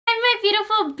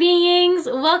beautiful beings,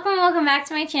 welcome back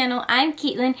to my channel. I'm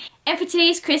Caitlin, and for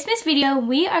today's Christmas video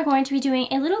we are going to be doing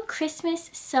a little Christmas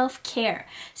self-care.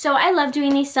 So I love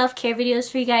doing these self-care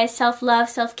videos for you guys, self-love,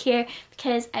 self-care,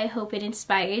 because I hope it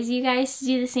inspires you guys to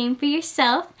do the same for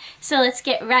yourself. So let's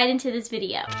get right into this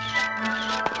video.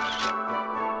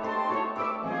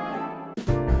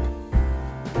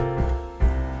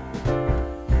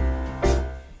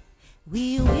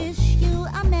 We wish you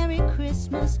a Merry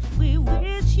Christmas. We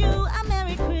wish you a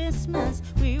Merry Christmas.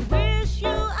 We wish you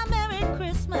a Merry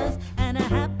Christmas and a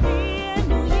Happy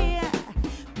New Year.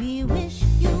 We wish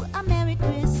you a Merry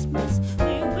Christmas.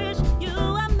 We wish you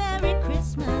a Merry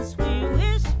Christmas. We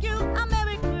wish you a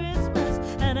Merry Christmas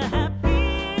and a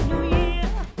Happy New Year.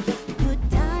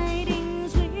 Good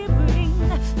tidings we bring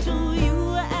to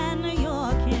you and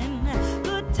your kin.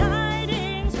 Good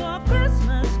tidings for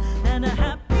Christmas and a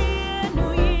Happy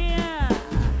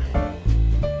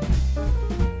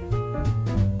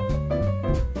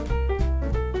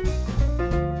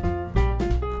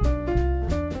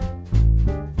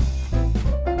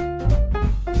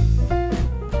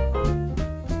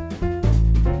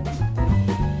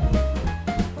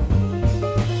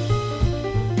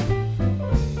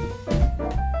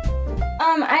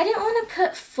I didn't want to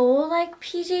put full like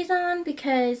PJs on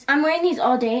because I'm wearing these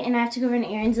all day and I have to go run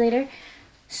errands later.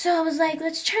 So I was like,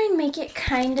 let's try and make it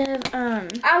kind of, let's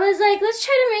try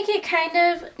to make it kind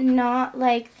of not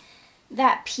like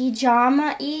that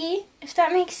pajama-y, if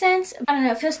that makes sense. I don't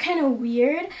know, it feels kind of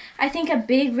weird. I think a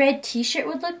big red t-shirt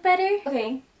would look better.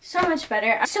 Okay, so much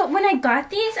better. So when I got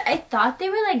these, I thought they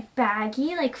were like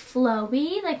baggy, like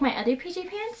flowy, like my other PJ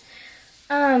pants.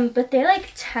 But they're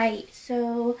like tight,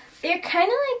 so they're kind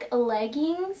of like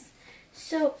leggings.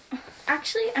 So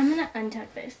actually, I'm gonna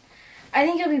untuck this. I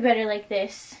think it'll be better like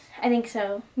this. I think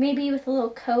so. Maybe with a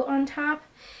little coat on top.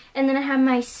 And then I have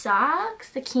my socks,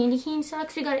 the candy cane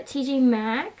socks I got at TJ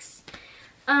Maxx.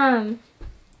 I'll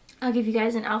give you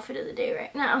guys an outfit of the day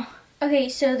right now. Okay,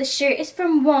 so the shirt is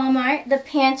from Walmart, the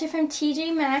pants are from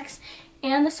TJ Maxx,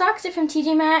 and the socks are from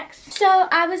TJ Maxx. So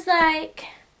I was like,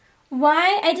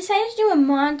 why? I decided to do a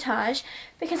montage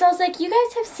because I was like, you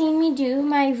guys have seen me do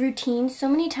my routine so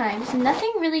many times.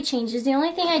 Nothing really changes. The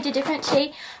only thing I did different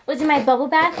today was in my bubble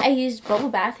bath. I used bubble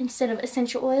bath instead of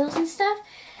essential oils and stuff.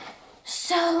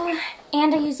 So,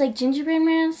 and I used like gingerbread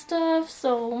man stuff.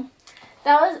 So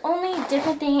that was only a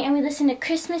different thing. And we listened to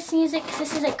Christmas music because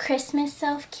this is a Christmas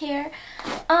self-care.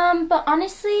 But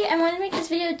honestly, I wanted to make this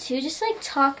video too, just to, like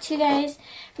talk to you guys.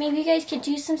 Maybe you guys could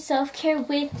do some self-care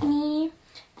with me.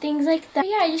 Things like that. But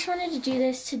yeah, I just wanted to do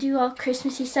this to do all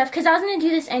Christmassy stuff because I was going to do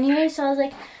this anyway, so I was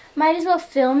like, might as well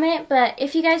film it. But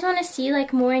if you guys want to see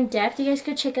like more in depth, you guys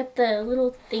could check up the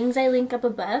little things I link up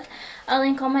above. I'll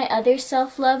link all my other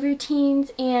self-love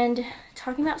routines and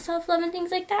talking about self-love and things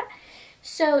like that.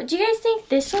 So do you guys think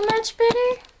this will match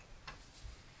better?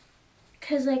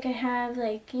 Because like I have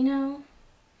like, you know,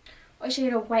 or should I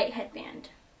get a white headband?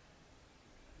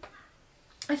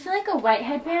 I feel like a white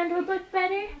headband would look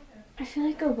better. I feel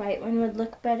like a white one would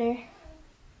look better.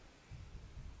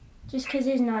 Just because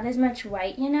there's not as much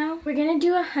white, you know? We're going to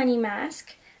do a honey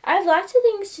mask. I have lots of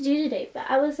things to do today, but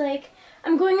I was like,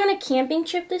 I'm going on a camping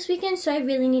trip this weekend, so I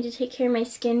really need to take care of my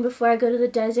skin before I go to the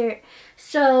desert.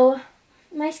 So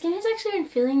my skin has actually been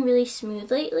feeling really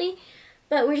smooth lately,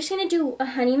 but we're just going to do a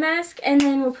honey mask, and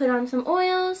then we'll put on some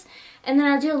oils, and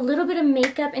then I'll do a little bit of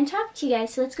makeup and talk to you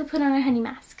guys. So let's go put on our honey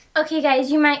mask. Okay guys,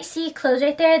 you might see clothes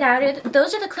right there.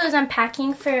 Those are the clothes I'm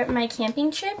packing for my camping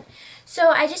trip. So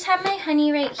I just have my honey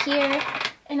right here,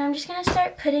 and I'm just going to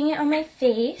start putting it on my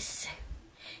face.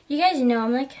 You guys know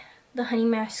I'm like the honey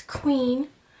mask queen.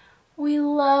 We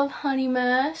love honey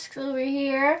masks over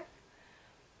here.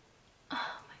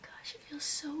 Oh my gosh, it feels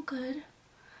so good.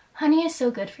 Honey is so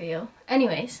good for you.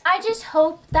 Anyways, I just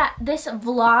hope that this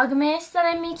vlogmas that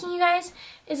I'm making you guys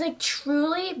is like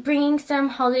truly bringing some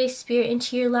holiday spirit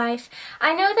into your life.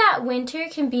 I know that winter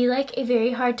can be like a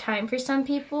very hard time for some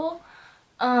people,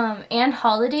 and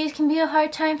holidays can be a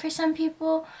hard time for some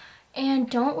people. And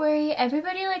don't worry,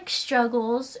 everybody like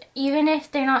struggles, even if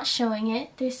they're not showing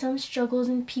it. There's some struggles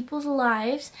in people's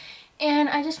lives, and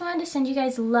I just wanted to send you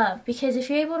guys love because if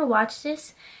you're able to watch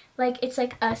this, like it's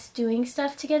like us doing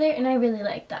stuff together, and I really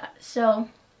like that. So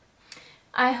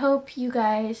I hope you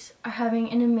guys are having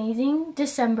an amazing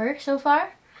December so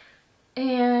far,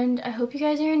 and I hope you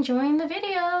guys are enjoying the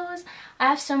videos. I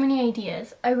have so many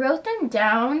ideas. I wrote them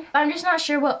down. I'm just not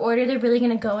sure what order they're really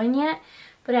gonna go in yet,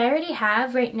 but I already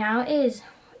have right now is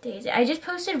day is it? I just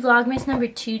posted Vlogmas number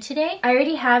 2 today. I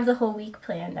already have the whole week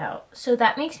planned out. So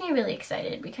that makes me really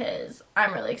excited because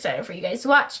I'm really excited for you guys to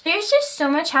watch. There's just so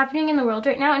much happening in the world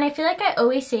right now, and I feel like I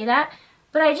always say that,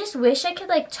 but I just wish I could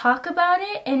like talk about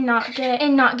it and not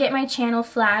get my channel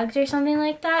flagged or something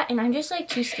like that, and I'm just like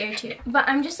too scared to. But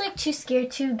I'm just like too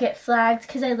scared to get flagged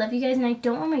because I love you guys and I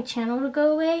don't want my channel to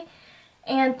go away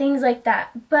and things like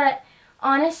that. But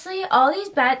honestly, all these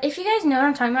bad, if you guys know what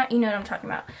I'm talking about, you know what I'm talking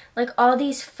about. Like all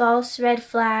these false red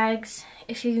flags,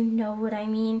 if you know what I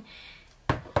mean.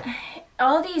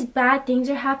 All these bad things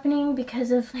are happening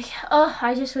because of like, oh,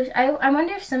 I just wish, I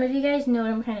wonder if some of you guys know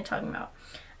what I'm kind of talking about.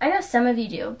 I know some of you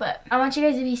do, but I want you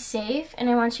guys to be safe and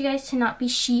I want you guys to not be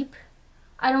sheep.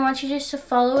 I don't want you just to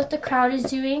follow what the crowd is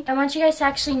doing. I want you guys to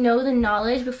actually know the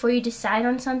knowledge before you decide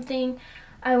on something.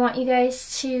 I want you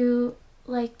guys to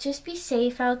like just be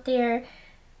safe out there.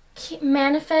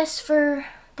 Manifest for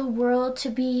the world to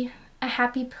be a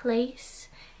happy place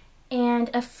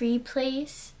and a free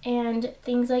place and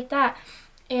things like that.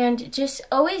 And just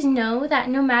always know that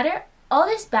no matter all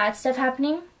this bad stuff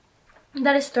happening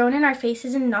that is thrown in our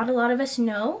faces and not a lot of us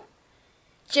know,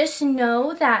 just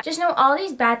know all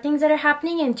these bad things that are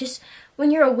happening, and just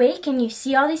when you're awake and you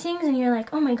see all these things and you're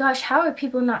like, oh my gosh, how are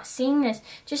people not seeing this?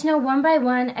 Just know one by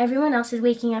one, everyone else is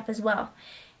waking up as well.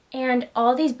 And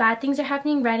all these bad things are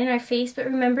happening right in our face, but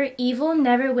remember, evil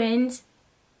never wins,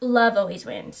 love always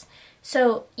wins.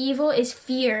 So evil is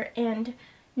fear and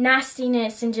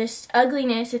nastiness and just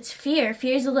ugliness. It's fear.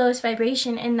 Fear is the lowest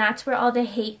vibration, and that's where all the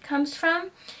hate comes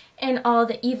from and all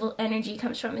the evil energy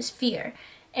comes from, is fear.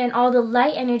 And all the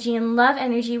light energy and love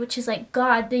energy, which is like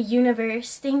God, the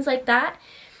universe, things like that,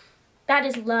 that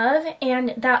is love,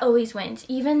 and that always wins.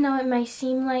 Even though it might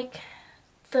seem like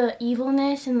the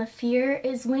evilness and the fear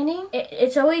is winning,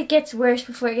 it's always gets worse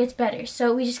before it gets better.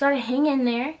 So we just gotta hang in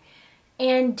there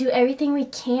and do everything we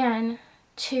can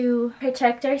to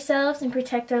protect ourselves and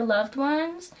protect our loved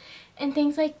ones and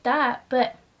things like that.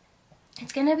 But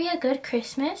it's gonna be a good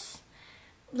Christmas.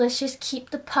 Let's just keep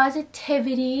the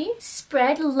positivity,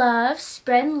 spread love,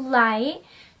 spread light.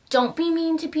 Don't be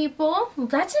mean to people.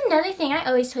 That's another thing. I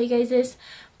always tell you guys this,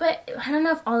 but I don't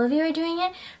know if all of you are doing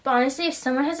it. But honestly, if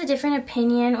someone has a different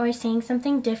opinion or is saying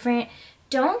something different,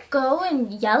 don't go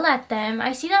and yell at them.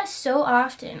 I see that so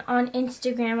often on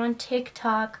Instagram, on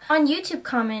TikTok, on YouTube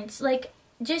comments. Like,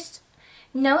 just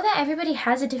know that everybody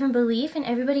has a different belief and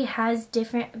everybody has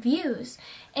different views.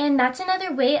 And that's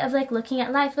another way of like looking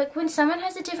at life. Like when someone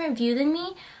has a different view than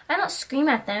me, I don't scream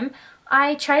at them.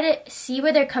 I try to see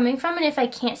where they're coming from, and if I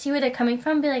can't see where they're coming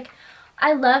from, be like,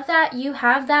 I love that you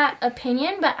have that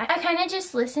opinion, but I kind of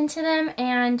just listen to them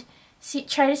and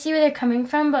try to see where they're coming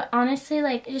from. But honestly,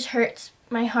 like, it just hurts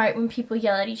my heart when people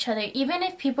yell at each other. Even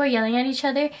if people are yelling at each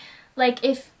other, like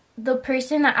if the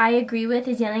person that I agree with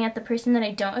is yelling at the person that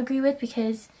I don't agree with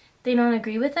because they don't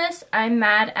agree with us, I'm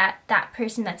mad at that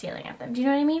person that's yelling at them. Do you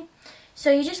know what I mean?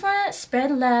 So you just want to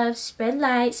spread love, spread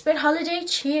light, spread holiday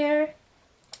cheer,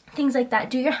 things like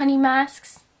that. Do your honey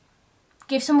masks.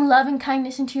 Give some love and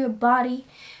kindness into your body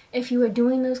if you are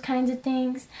doing those kinds of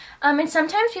things. And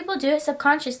sometimes people do it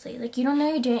subconsciously. Like, you don't know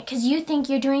you're doing it because you think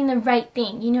you're doing the right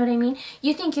thing. You know what I mean?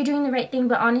 You think you're doing the right thing,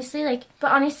 but honestly,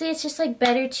 it's just like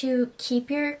better to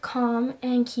keep your calm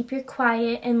and keep your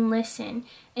quiet and listen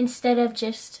instead of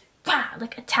just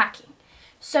like attacking.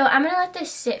 So I'm gonna let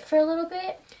this sit for a little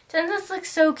bit. Doesn't this look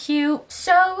so cute?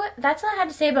 So that's all I had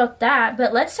to say about that,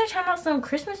 but let's start talking about some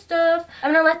Christmas stuff.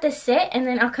 I'm gonna let this sit and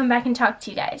then I'll come back and talk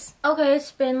to you guys. Okay,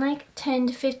 it's been like 10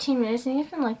 to 15 minutes. I think it's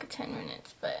been like 10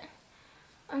 minutes, but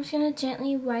I'm just gonna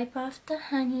gently wipe off the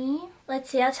honey.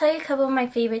 Let's see, I'll tell you a couple of my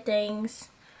favorite things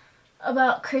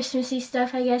about Christmassy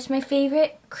stuff, I guess. My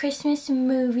favorite Christmas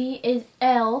movie is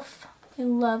Elf. I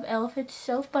love Elf, it's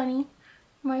so funny.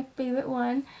 My favorite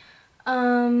one.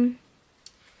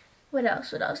 What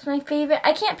else? My favorite,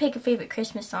 I can't pick a favorite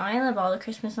Christmas song. I love all the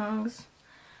Christmas songs.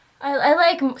 I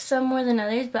like some more than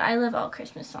others, but I love all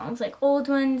Christmas songs. Like old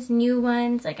ones, new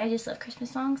ones. Like, I just love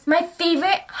Christmas songs. My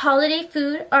favorite holiday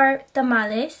food are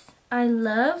tamales. I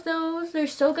love those. They're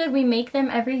so good. We make them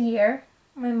every year.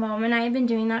 My mom and I have been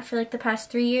doing that for like the past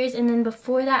 3 years. And then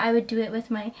before that, I would do it with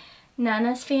my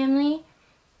Nana's family.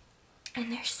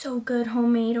 And they're so good,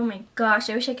 homemade. Oh my gosh,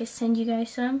 I wish I could send you guys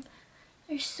some.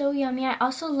 They're so yummy. I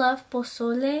also love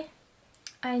pozole.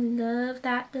 I love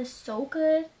that. That's so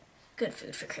good. Good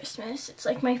food for Christmas. It's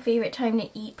like my favorite time to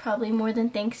eat, probably more than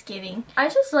Thanksgiving. I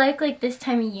just like this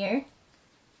time of year.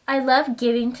 I love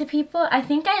giving to people. I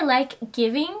think I like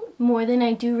giving more than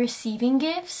I do receiving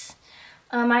gifts.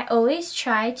 I always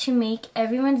try to make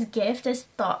everyone's gift as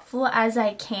thoughtful as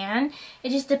I can. It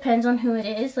just depends on who it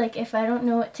is. Like if I don't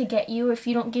know what to get you or if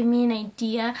you don't give me an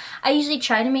idea, I usually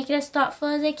try to make it as thoughtful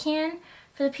as I can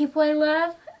for the people I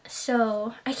love.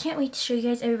 So I can't wait to show you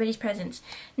guys everybody's presents.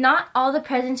 Not all the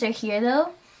presents are here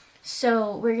though,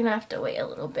 so we're gonna have to wait a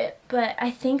little bit. But I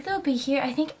think they'll be here.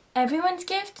 I think everyone's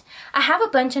gift. I have a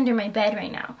bunch under my bed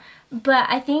right now, but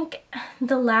I think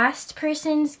the last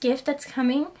person's gift that's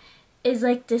coming is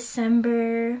like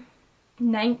December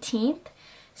 19th.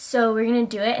 So we're gonna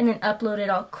do it and then upload it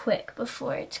all quick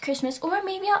before it's Christmas, or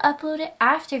maybe I'll upload it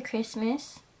after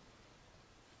Christmas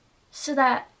so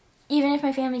that even if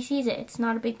my family sees it, it's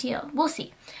not a big deal. We'll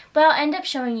see. But I'll end up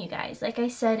showing you guys, like I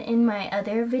said in my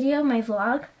other video, my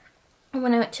vlog,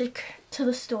 when I went to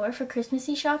the store for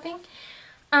Christmassy shopping.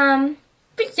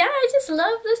 But yeah, I just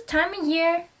love this time of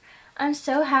year. I'm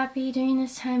so happy during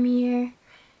this time of year.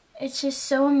 It's just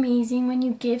so amazing when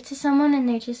you give to someone and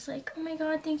they're just like, oh my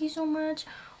god, thank you so much.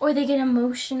 Or they get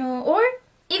emotional. Or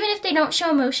even if they don't show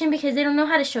emotion because they don't know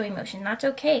how to show emotion, that's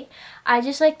okay. I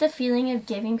just like the feeling of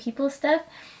giving people stuff.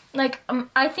 Like,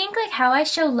 I think, like, how I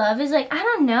show love is, like, I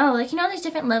don't know. Like, you know, there's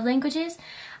different love languages.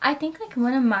 I think, like,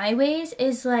 one of my ways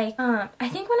is, like,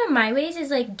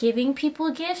 giving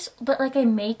people gifts, but, like, I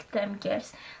make them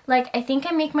gifts. Like, I think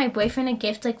I make my boyfriend a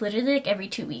gift, like, literally, like, every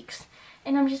 2 weeks.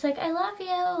 And I'm just like, I love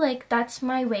you. Like, that's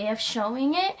my way of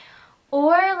showing it.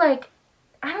 Or, like,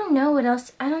 I don't know what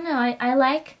else. I don't know.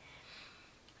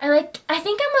 I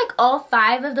think I'm like all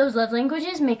 5 of those love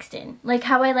languages mixed in. Like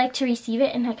how I like to receive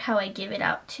it and like how I give it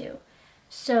out too.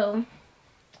 So,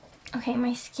 okay,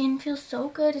 my skin feels so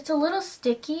good. It's a little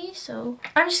sticky, so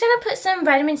I'm just going to put some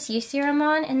vitamin C serum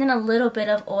on and then a little bit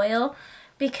of oil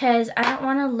because I don't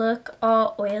want to look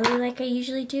all oily like I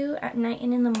usually do at night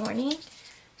and in the morning.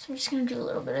 So I'm just going to do a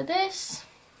little bit of this.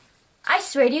 I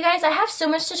swear to you guys, I have so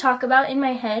much to talk about in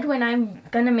my head when I'm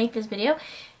going to make this video.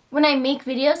 When I make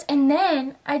videos, and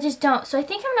then I just don't. So I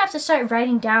think I'm going to have to start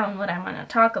writing down what I want to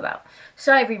talk about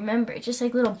so I remember, just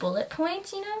like little bullet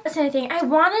points, you know? That's another thing. I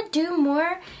want to do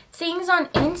more things on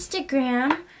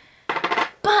Instagram,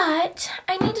 but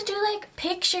I need to do like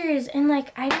pictures, and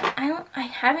like I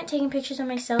haven't taken pictures of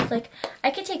myself. Like I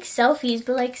could take selfies,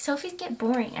 but like selfies get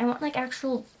boring. I want like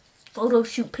actual photo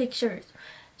shoot pictures.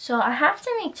 So I have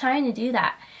to make time to do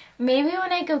that. Maybe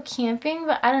when I go camping,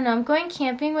 but I don't know. I'm going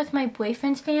camping with my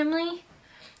boyfriend's family,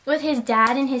 with his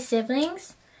dad and his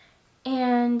siblings.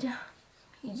 And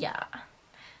yeah,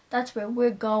 that's where we're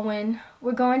going.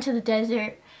 We're going to the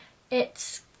desert.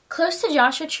 It's close to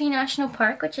Joshua Tree National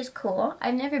Park, which is cool.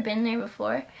 I've never been there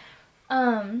before.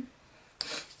 But,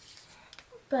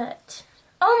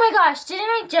 oh my gosh, didn't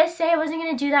I just say I wasn't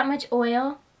going to do that much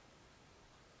oil?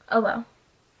 Oh well.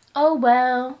 Oh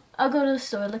well. I'll go to the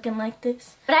store looking like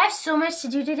this. But I have so much to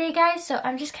do today, guys, so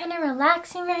I'm just kind of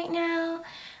relaxing right now.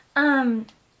 And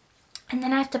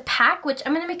then I have to pack, which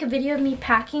I'm going to make a video of me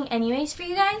packing anyways for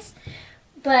you guys.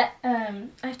 But I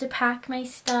have to pack my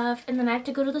stuff, and then I have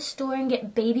to go to the store and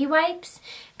get baby wipes.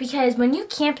 Because when you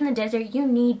camp in the desert, you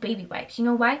need baby wipes. You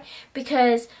know why?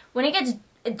 Because when it gets,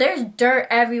 there's dirt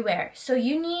everywhere. So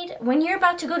you need, when you're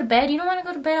about to go to bed, you don't want to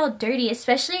go to bed all dirty,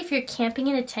 especially if you're camping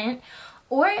in a tent.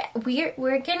 Or we're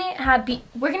gonna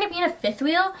be in a fifth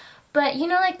wheel, but you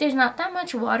know, like there's not that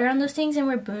much water on those things, and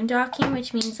we're boondocking,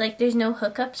 which means like there's no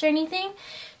hookups or anything.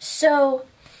 So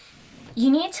you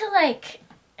need to like,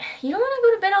 you don't want to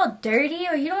go to bed all dirty,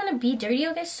 or you don't want to be dirty.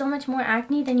 You'll get so much more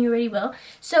acne than you already will.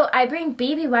 So I bring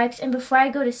baby wipes, and before I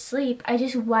go to sleep, I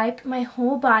just wipe my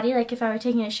whole body, like if I were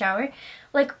taking a shower,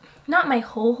 like not my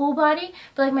whole body,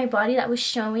 but like my body that was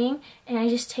showing, and I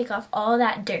just take off all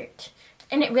that dirt.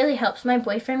 And it really helps. My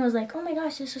boyfriend was like, oh my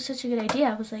gosh, this was such a good idea.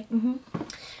 I was like,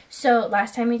 So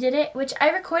last time we did it, which I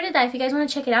recorded that. If you guys want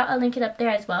to check it out, I'll link it up there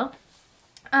as well.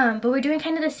 But we're doing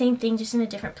kind of the same thing, just in a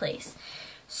different place.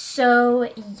 So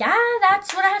yeah,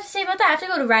 that's what I have to say about that. I have to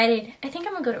go to Rite Aid. I think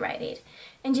I'm going to go to Rite Aid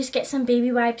and just get some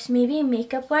baby wipes, maybe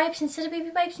makeup wipes instead of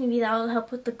baby wipes. Maybe that will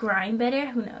help with the grime better.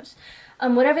 Who knows?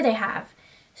 Whatever they have.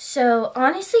 So,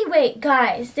 honestly, wait,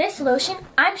 guys, this lotion,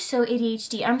 I'm so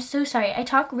ADHD. I'm so sorry. I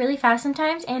talk really fast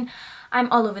sometimes, and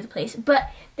I'm all over the place. But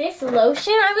this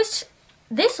lotion I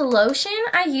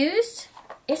used,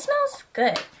 it smells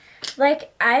good.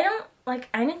 Like, I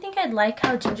didn't think I'd like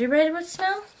how gingerbread would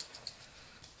smell,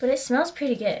 but it smells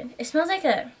pretty good. It smells like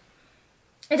it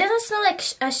doesn't smell like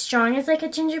as strong as like a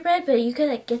gingerbread, but you could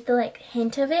like get the like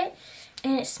hint of it,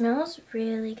 and it smells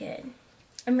really good.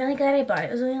 I'm really glad I bought it.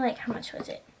 It was only like, how much was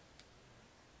it?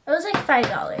 It was like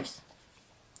 $5.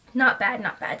 Not bad,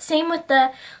 not bad. Same with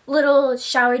the little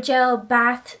shower gel,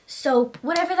 bath soap,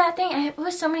 whatever that thing. It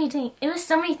was so many things. It was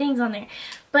so many things on there.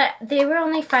 But they were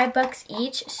only $5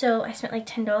 each, so I spent like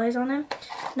 $10 on them.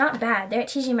 Not bad. They're at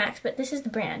TJ Maxx, but this is the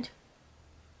brand.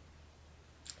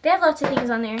 They have lots of things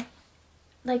on there.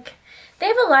 Like, they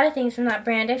have a lot of things from that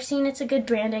brand. I've seen it's a good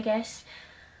brand, I guess.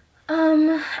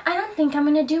 I don't think I'm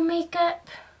gonna do makeup,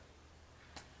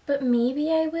 but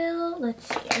maybe I will. Let's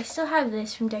see. I still have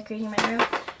this from decorating my room.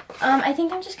 I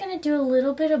think I'm just gonna do a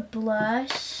little bit of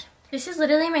blush. This is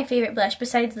literally my favorite blush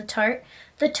besides the Tarte.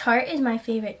 The Tarte is my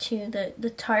favorite too. The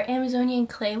Tarte Amazonian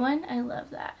Clay one. I love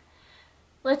that.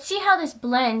 Let's see how this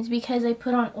blends because I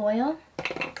put on oil.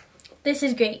 This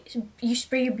is great. You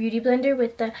spray your beauty blender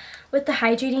with the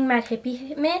hydrating matte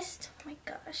hippie mist. Oh my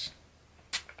gosh.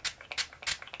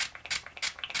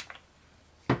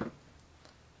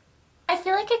 I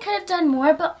feel like I could have done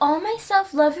more, but all my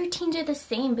self-love routines are the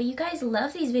same. But you guys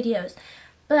love these videos.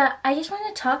 But I just want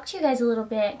to talk to you guys a little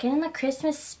bit. Get in the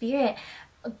Christmas spirit.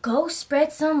 Go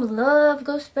spread some love.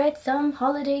 Go spread some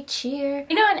holiday cheer.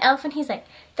 You know an elf and he's like,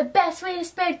 the best way to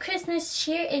spread Christmas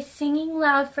cheer is singing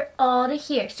loud for all to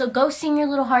hear. So go sing your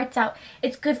little hearts out.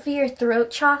 It's good for your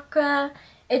throat chakra.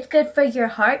 It's good for your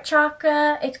heart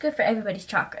chakra. It's good for everybody's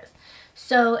chakras.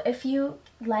 So if you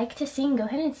like to sing, go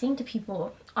ahead and sing to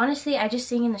people. Honestly, I just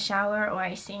sing in the shower or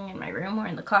I sing in my room or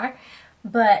in the car.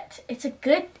 But it's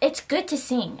good to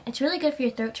sing. It's really good for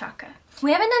your throat chakra.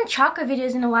 We haven't done chakra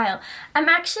videos in a while. I'm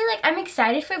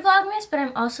excited for Vlogmas, but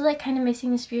I'm also like kind of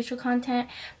missing the spiritual content.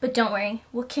 But don't worry,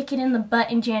 we'll kick it in the butt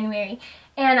in January.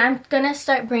 And I'm gonna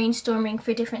start brainstorming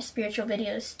for different spiritual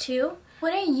videos too.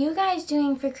 What are you guys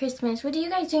doing for Christmas? What are you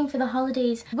guys doing for the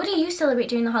holidays? What do you celebrate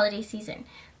during the holiday season?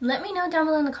 Let me know down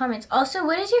below in the comments. Also,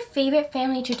 what is your favorite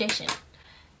family tradition?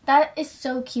 That is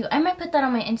so cute. I might put that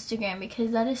on my Instagram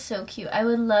because that is so cute. I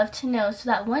would love to know so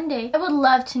that one day, I would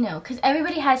love to know because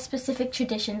everybody has specific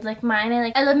traditions. Like mine,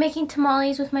 I love making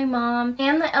tamales with my mom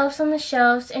and the elves on the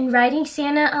shelves and writing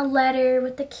Santa a letter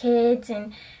with the kids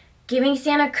and giving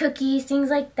Santa cookies,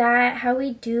 things like that, how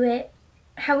we do it.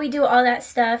 How we do all that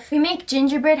stuff. We make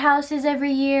gingerbread houses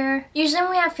every year. Usually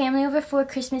when we have family over for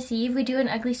Christmas Eve, we do an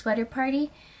ugly sweater party.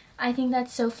 I think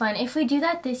that's so fun. If we do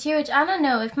that this year, which I don't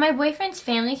know, if my boyfriend's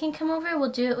family can come over, we'll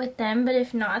do it with them. But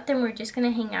if not, then we're just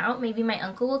going to hang out. Maybe my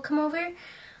uncle will come over.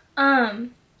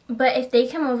 But if they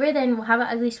come over, then we'll have an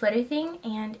ugly sweater thing,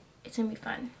 and it's going to be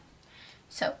fun.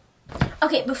 So,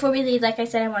 okay, before we leave, like I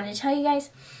said, I wanted to tell you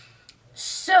guys.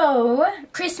 So,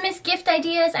 Christmas gift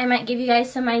ideas. I might give you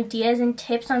guys some ideas and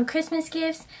tips on Christmas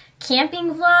gifts.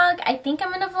 Camping vlog. I think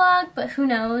I'm gonna vlog, but who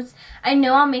knows. I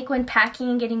know I'll make one packing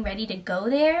and getting ready to go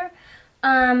there.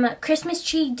 Christmas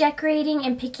tree decorating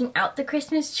and picking out the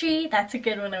Christmas tree. That's a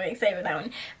good one. I'm excited for that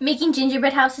one. Making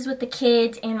gingerbread houses with the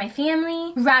kids and my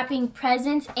family. Wrapping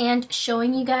presents and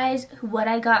showing you guys what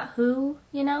I got who,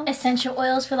 you know. Essential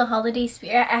oils for the holiday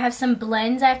spirit. I have some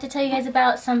blends I have to tell you guys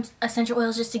about. Some essential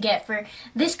oils just to get for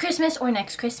this Christmas or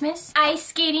next Christmas. Ice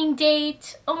skating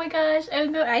date. Oh my gosh, I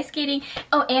would go ice skating.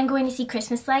 Oh, and going to see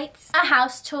Christmas lights. A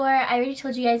house tour. I already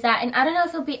told you guys that. And I don't know if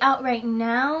it'll be out right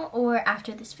now or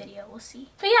after this video. We'll see.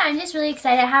 But yeah, I'm just really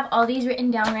excited. I have all these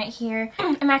written down right here.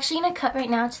 I'm actually going to cut right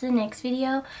now to the next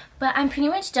video, but I'm pretty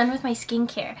much done with my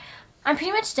skincare. I'm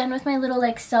pretty much done with my little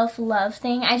like self-love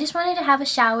thing. I just wanted to have a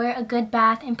shower, a good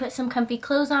bath, and put some comfy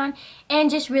clothes on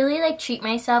and just really like treat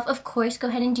myself. Of course, go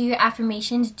ahead and do your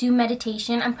affirmations, do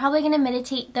meditation. I'm probably going to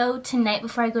meditate though tonight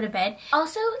before I go to bed.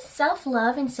 Also,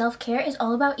 self-love and self-care is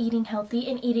all about eating healthy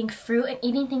and eating fruit and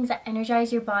eating things that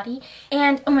energize your body.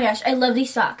 And oh my gosh, I love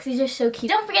these socks. These are so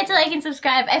cute. Don't forget to like and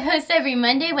subscribe. I post every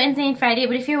Monday, Wednesday, and Friday,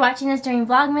 but if you're watching this during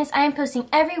Vlogmas, I am posting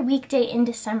every weekday in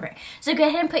December. So go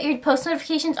ahead and put your post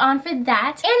notifications on for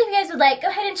that. And if you guys would like, go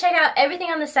ahead and check out everything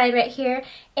on the side right here.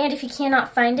 And if you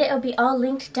cannot find it, it'll be all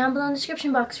linked down below in the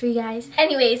description box for you guys.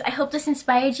 Anyways, I hope this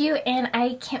inspired you, and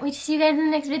I can't wait to see you guys in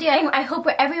the next video. I hope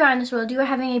wherever you are in this world, you are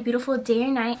having a beautiful day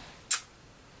or night.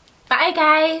 Bye,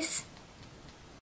 guys!